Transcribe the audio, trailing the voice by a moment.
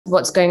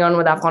what's going on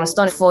with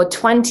Afghanistan. For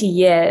 20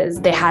 years,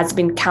 there has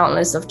been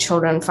countless of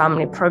children and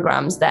family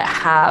programs that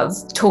have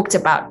talked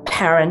about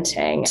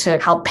parenting to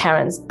help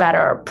parents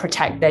better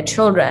protect their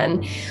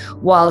children,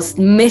 whilst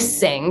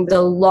missing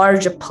the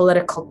larger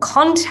political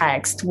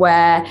context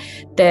where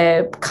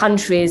the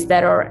countries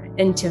that are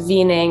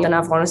intervening in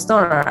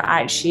Afghanistan are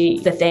actually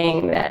the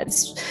thing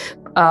that's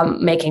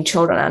making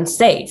children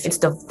unsafe. It's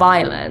the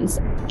violence.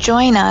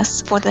 Join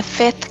us for the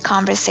 5th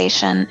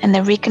conversation in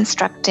the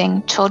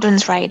Reconstructing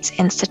Children's Rights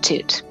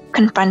Institute,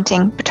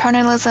 Confronting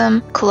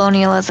Paternalism,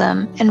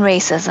 Colonialism, and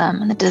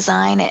Racism in the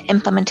Design and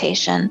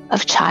Implementation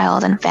of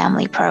Child and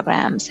Family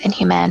Programs in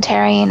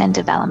Humanitarian and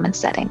Development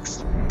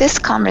Settings. This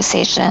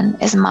conversation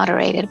is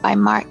moderated by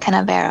Mark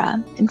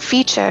Canavera and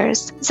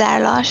features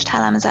Zarlasht,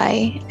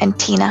 Halaimzai, and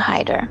Tina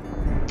Hyder.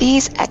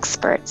 These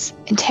experts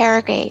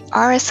interrogate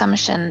our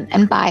assumptions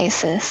and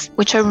biases,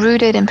 which are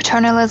rooted in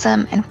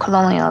paternalism and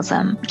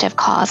colonialism, which have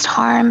caused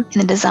harm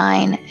in the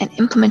design and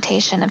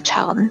implementation of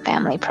child and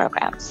family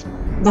programs.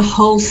 The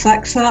whole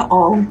sector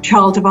of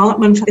child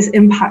development is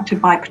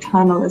impacted by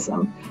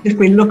paternalism. If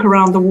we look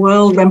around the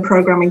world when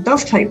programming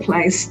does take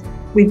place,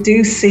 we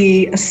do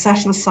see a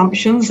set of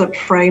assumptions that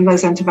frame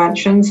those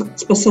interventions,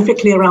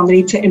 specifically around the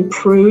need to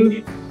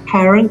improve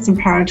parents and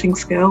parenting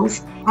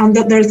skills, and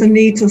that there's a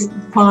need to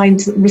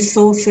find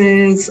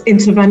resources,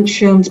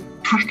 interventions,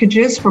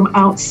 packages from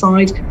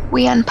outside.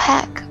 We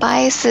unpack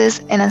biases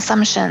and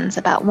assumptions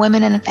about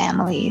women and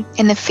family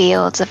in the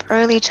fields of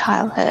early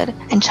childhood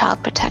and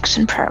child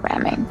protection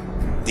programming.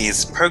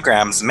 These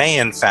programs may,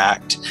 in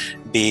fact,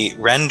 be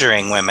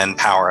rendering women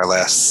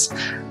powerless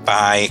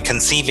by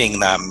conceiving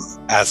them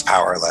as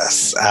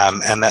powerless,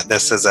 and that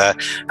this is a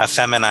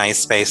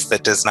feminized space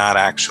that does not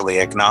actually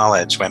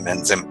acknowledge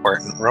women's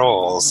important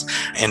roles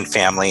in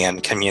family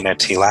and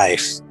community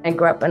life. I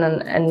grew up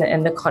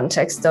in the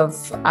context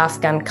of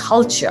Afghan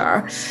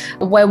culture,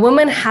 where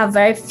women have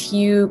very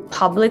few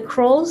public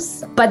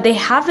roles, but they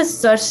have a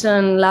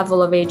certain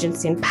level of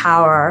agency and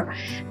power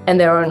in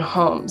their own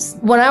homes.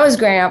 When I was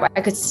growing up,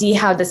 I could see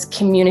how this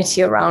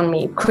community around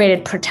me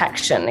created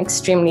protection,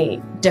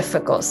 extremely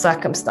difficult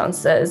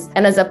circumstances.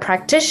 And as a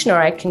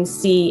practitioner, I can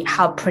see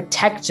how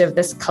protective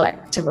this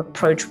collective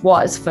approach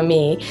was for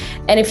me.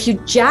 And if you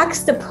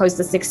juxtapose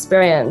this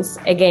experience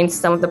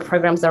against some of the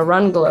programs that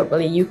run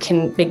globally, you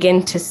can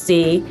begin to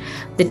see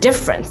the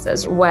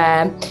differences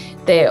where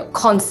the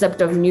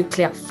concept of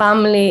nuclear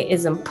family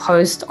is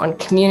imposed on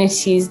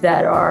communities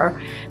that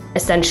are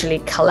essentially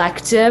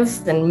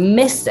collective and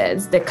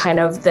misses the kind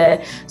of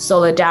the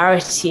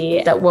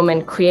solidarity that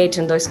women create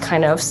in those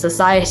kind of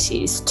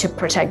societies to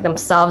protect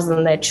themselves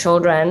and their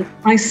children.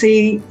 I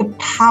see the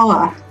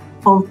power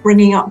of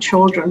bringing up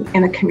children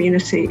in a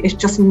community is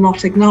just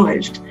not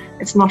acknowledged.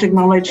 It's not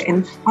acknowledged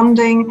in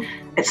funding.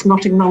 It's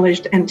not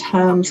acknowledged in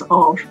terms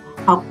of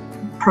how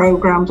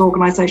programs,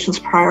 organizations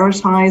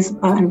prioritize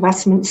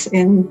investments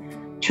in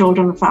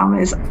children and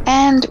families.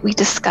 And we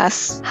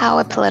discuss how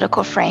a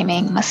political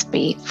framing must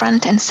be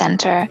front and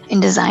center in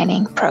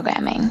designing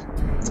programming.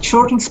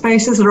 Children's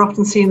spaces are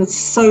often seen as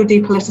so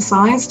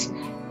depoliticized.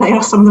 They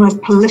are some of the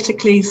most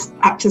politically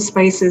active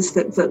spaces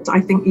that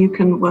I think you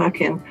can work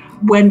in.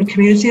 When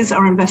communities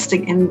are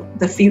investing in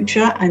the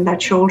future and their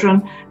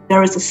children,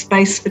 there is a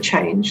space for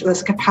change.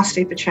 There's a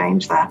capacity for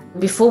change there.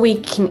 Before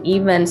we can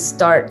even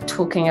start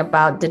talking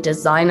about the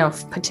design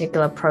of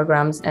particular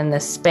programs in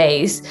this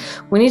space,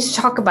 we need to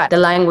talk about the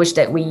language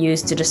that we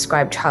use to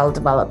describe child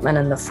development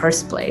in the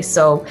first place.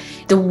 So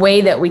the way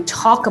that we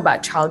talk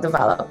about child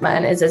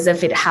development is as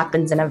if it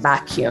happens in a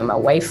vacuum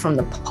away from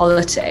the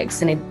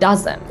politics, and it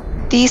doesn't.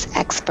 These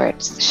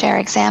experts share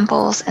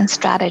examples and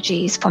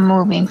strategies for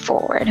moving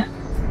forward.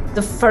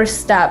 The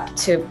first step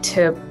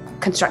to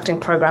constructing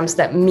programs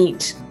that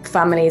meet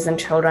families and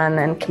children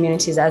and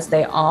communities as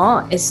they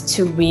are is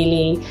to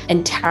really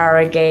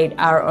interrogate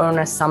our own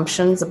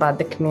assumptions about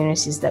the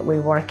communities that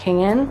we're working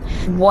in.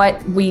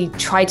 What we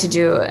try to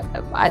do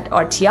at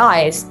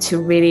RTI is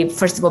to really,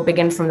 first of all,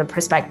 begin from the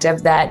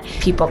perspective that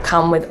people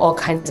come with all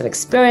kinds of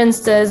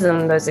experiences,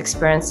 and those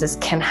experiences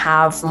can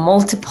have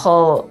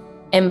multiple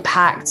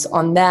impacts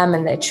on them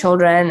and their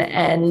children,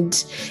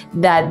 and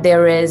that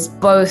there is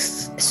both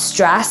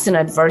stress and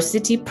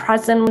adversity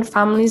present in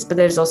families, but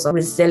there's also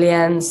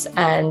resilience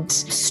and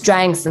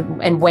strengths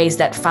and ways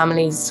that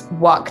families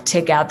work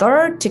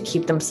together to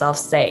keep themselves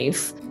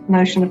safe.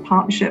 Notion of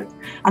partnership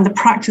and the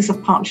practice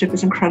of partnership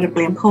is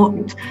incredibly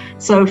important.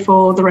 So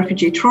for the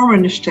Refugee Trauma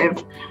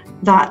Initiative,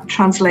 that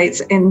translates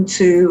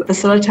into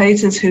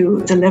facilitators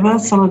who deliver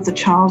some of the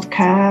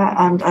childcare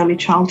and early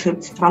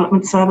childhood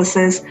development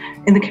services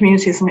in the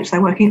communities in which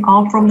they're working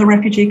are from the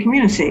refugee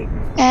community.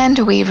 And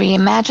we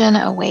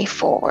reimagine a way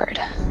forward.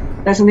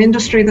 There's an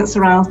industry that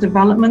surrounds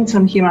development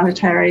and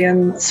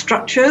humanitarian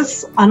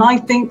structures, and I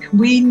think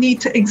we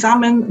need to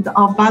examine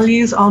our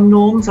values, our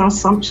norms, our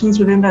assumptions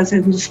within those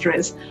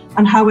industries,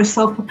 and how we're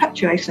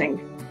self-perpetuating,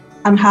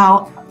 and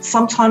how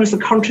sometimes the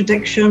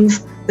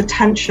contradictions, the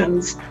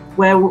tensions,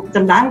 where the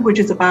language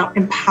is about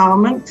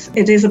empowerment,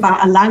 it is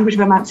about a language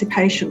of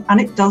emancipation, and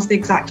it does the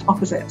exact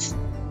opposite.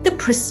 the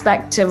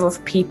perspective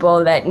of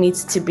people that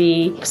needs to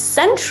be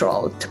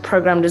central to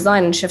program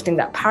design and shifting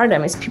that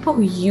paradigm is people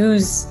who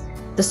use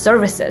the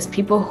services,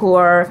 people who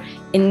are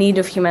in need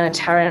of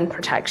humanitarian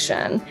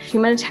protection.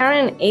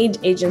 Humanitarian aid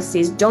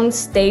agencies don't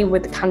stay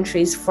with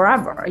countries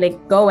forever. They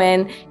go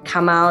in,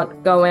 come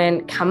out, go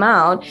in, come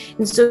out.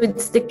 And so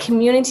it's the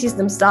communities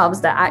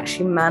themselves that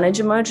actually manage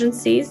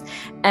emergencies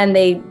and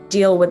they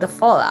deal with the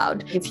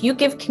fallout. If you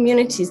give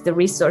communities the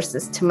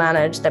resources to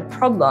manage their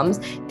problems,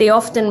 they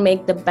often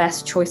make the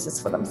best choices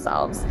for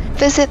themselves.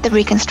 Visit the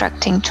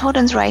Reconstructing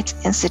Children's Rights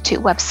Institute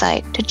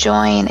website to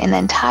join an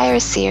entire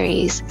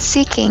series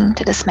seeking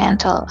to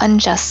dismantle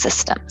unjust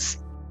systems.